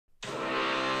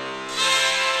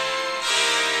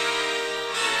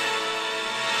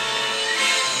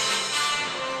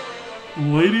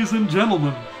Ladies and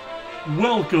gentlemen,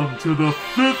 welcome to the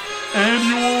 5th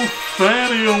Annual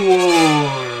Fannie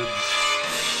Awards.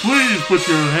 Please put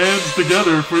your hands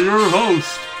together for your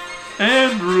host,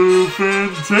 Andrew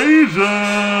Fantasia.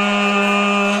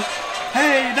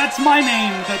 Hey, that's my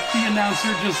name that the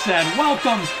announcer just said.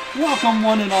 Welcome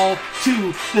one and all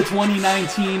to the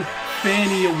 2019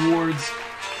 Fannie Awards.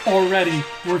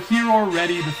 We're here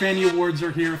already. The Fannie Awards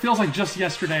are here. It feels like just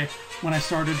yesterday when I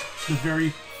started the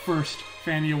very first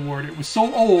Fannie Award. It was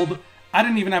so old, I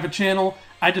didn't even have a channel.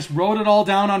 I just wrote it all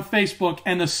down on Facebook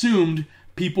and assumed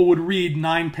people would read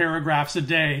 9 paragraphs a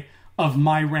day of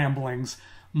my ramblings.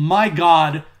 My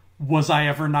God, was I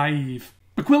ever naive.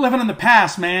 But quit living in the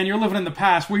past, man. You're living in the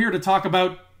past. We're here to talk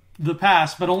about the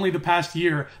past, but only the past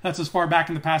year. That's as far back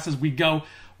in the past as we go.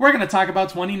 We're going to talk about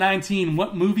 2019,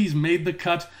 what movies made the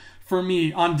cut for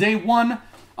me. On day 1,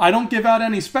 I don't give out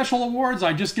any special awards.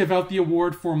 I just give out the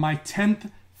award for my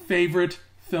 10th favorite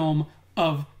film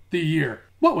of the year.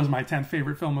 What was my 10th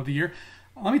favorite film of the year?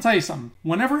 Let me tell you something.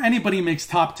 Whenever anybody makes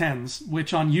top 10s,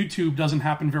 which on YouTube doesn't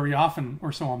happen very often,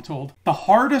 or so I'm told, the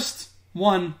hardest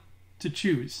one to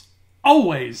choose,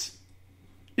 always,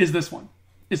 is this one.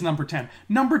 Is number 10.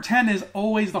 Number 10 is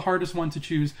always the hardest one to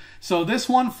choose. So this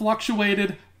one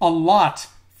fluctuated a lot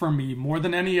for me, more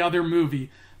than any other movie.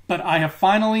 But I have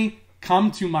finally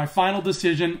come to my final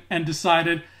decision and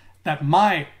decided that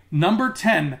my number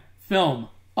 10 film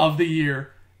of the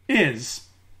year is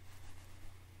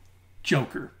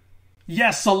Joker.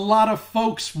 Yes, a lot of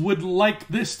folks would like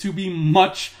this to be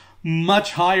much,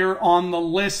 much higher on the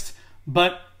list,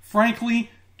 but frankly,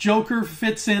 Joker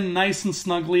fits in nice and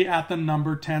snugly at the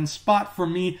number 10 spot for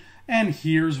me, and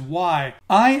here's why.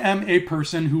 I am a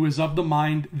person who is of the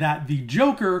mind that the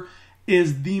Joker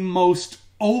is the most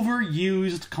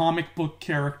overused comic book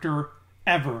character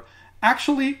ever.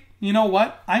 Actually, you know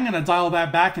what? I'm going to dial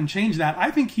that back and change that. I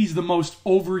think he's the most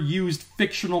overused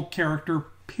fictional character,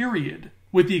 period.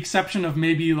 With the exception of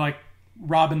maybe like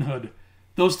Robin Hood.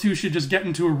 Those two should just get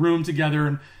into a room together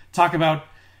and talk about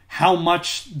how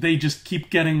much they just keep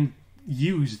getting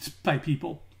used by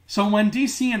people. So when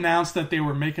DC announced that they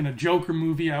were making a Joker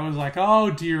movie, I was like, oh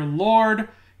dear Lord,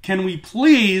 can we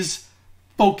please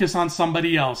focus on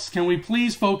somebody else? Can we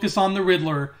please focus on the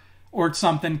Riddler or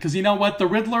something? Because you know what? The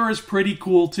Riddler is pretty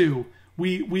cool too.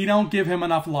 We don't give him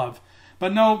enough love.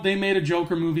 But no, they made a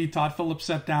Joker movie. Todd Phillips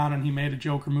sat down and he made a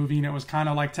Joker movie, and it was kind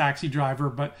of like Taxi Driver,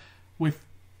 but with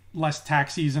less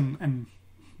taxis and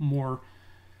more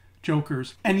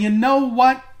Jokers. And you know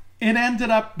what? It ended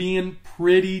up being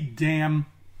pretty damn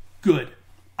good.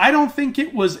 I don't think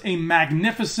it was a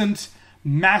magnificent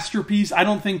masterpiece. I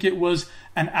don't think it was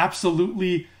an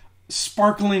absolutely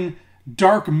sparkling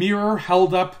dark mirror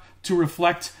held up to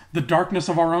reflect the darkness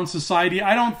of our own society.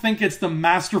 I don't think it's the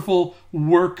masterful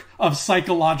work of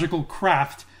psychological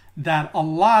craft that a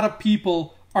lot of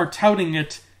people are touting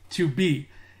it to be.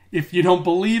 If you don't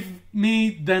believe me,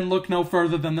 then look no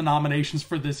further than the nominations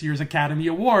for this year's Academy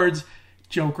Awards.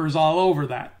 Joker's all over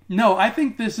that. No, I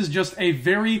think this is just a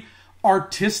very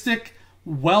artistic,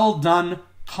 well-done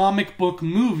comic book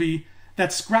movie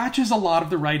that scratches a lot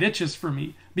of the right itches for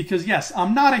me. Because yes,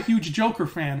 I'm not a huge Joker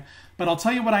fan, but I'll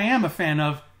tell you what I am a fan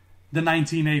of: the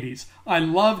 1980s. I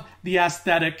love the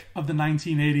aesthetic of the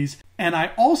 1980s, and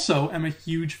I also am a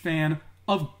huge fan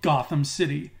of Gotham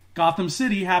City. Gotham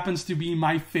City happens to be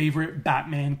my favorite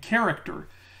Batman character.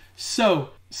 So,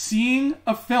 seeing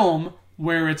a film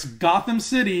where it's Gotham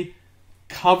City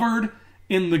covered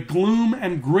in the gloom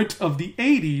and grit of the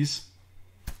 80s,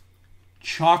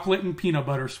 chocolate and peanut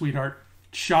butter, sweetheart.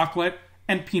 Chocolate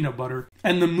and peanut butter.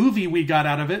 And the movie we got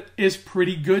out of it is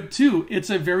pretty good too. It's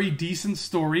a very decent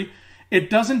story. It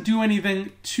doesn't do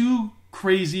anything too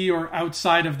crazy or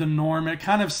outside of the norm. It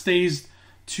kind of stays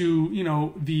to, you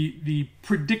know, the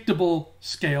predictable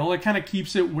scale. It kind of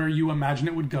keeps it where you imagine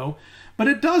it would go. But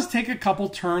it does take a couple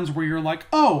turns where you're like,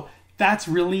 oh, that's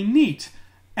really neat.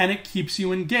 And it keeps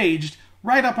you engaged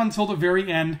right up until the very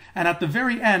end. And at the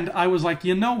very end, I was like,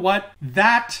 you know what?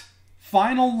 That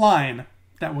final line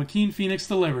that Joaquin Phoenix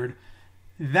delivered,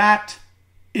 that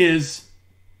is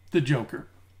the Joker.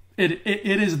 It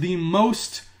is the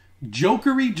most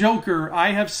Jokery Joker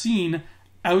I have seen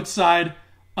outside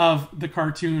of the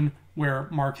cartoon where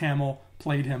Mark Hamill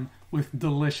played him with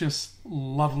delicious,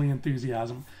 lovely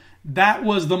enthusiasm. That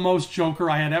was the most Joker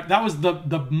I had ever... That was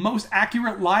the most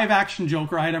accurate live-action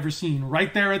Joker I had ever seen.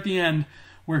 Right there at the end,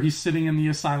 where he's sitting in the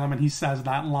asylum and he says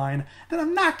that line that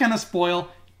I'm not going to spoil,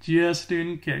 just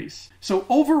in case. So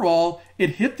overall,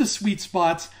 it hit the sweet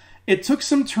spots. It took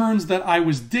some turns that I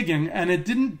was digging, and it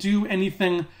didn't do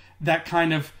anything that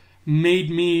kind of made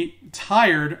me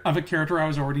tired of a character I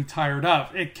was already tired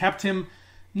of. It kept him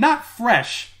not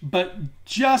fresh, but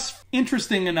just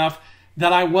interesting enough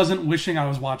that I wasn't wishing I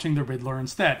was watching the Riddler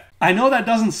instead. I know that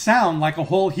doesn't sound like a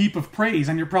whole heap of praise,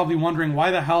 and you're probably wondering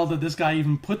why the hell did this guy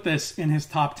even put this in his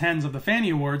top 10s of the Fannie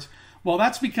Awards? Well,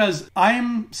 that's because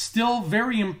I'm still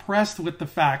very impressed with the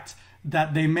fact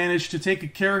that they managed to take a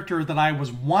character that I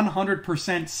was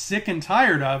 100% sick and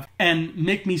tired of and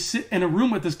make me sit in a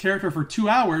room with this character for 2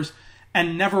 hours,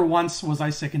 and never once was I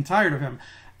sick and tired of him.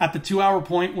 At the 2-hour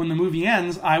point when the movie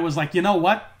ends, I was like, you know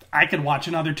what? I could watch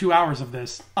another 2 hours of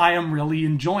this. I am really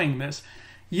enjoying this.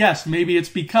 Yes, maybe it's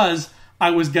because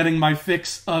I was getting my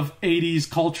fix of 80s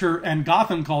culture and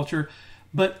Gotham culture,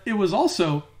 but it was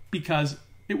also because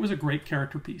it was a great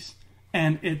character piece.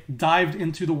 And it dived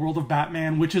into the world of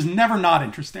Batman, which is never not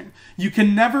interesting. You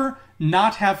can never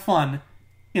not have fun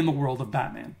in the world of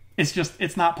Batman.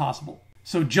 It's not possible.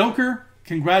 So Joker,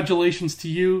 congratulations to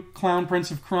you, Clown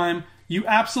Prince of Crime. You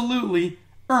absolutely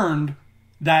earned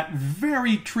that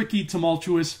very tricky,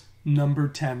 tumultuous number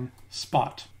 10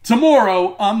 spot.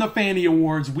 Tomorrow on the Fannie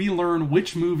Awards, we learn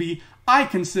which movie I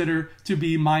consider to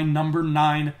be my number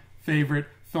 9 favorite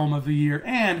film of the year.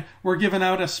 And we're giving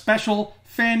out a special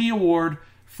Fannie Award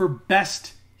for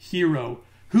Best Hero.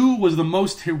 Who was the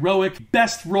most heroic,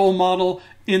 best role model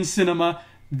in cinema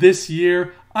this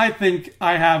year? I think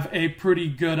I have a pretty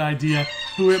good idea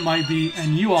who it might be,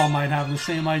 and you all might have the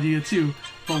same idea too.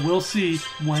 But we'll see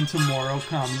when tomorrow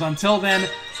comes. Until then,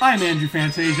 I'm Andrew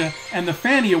Fantasia, and the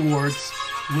Fannie Awards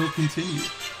will continue.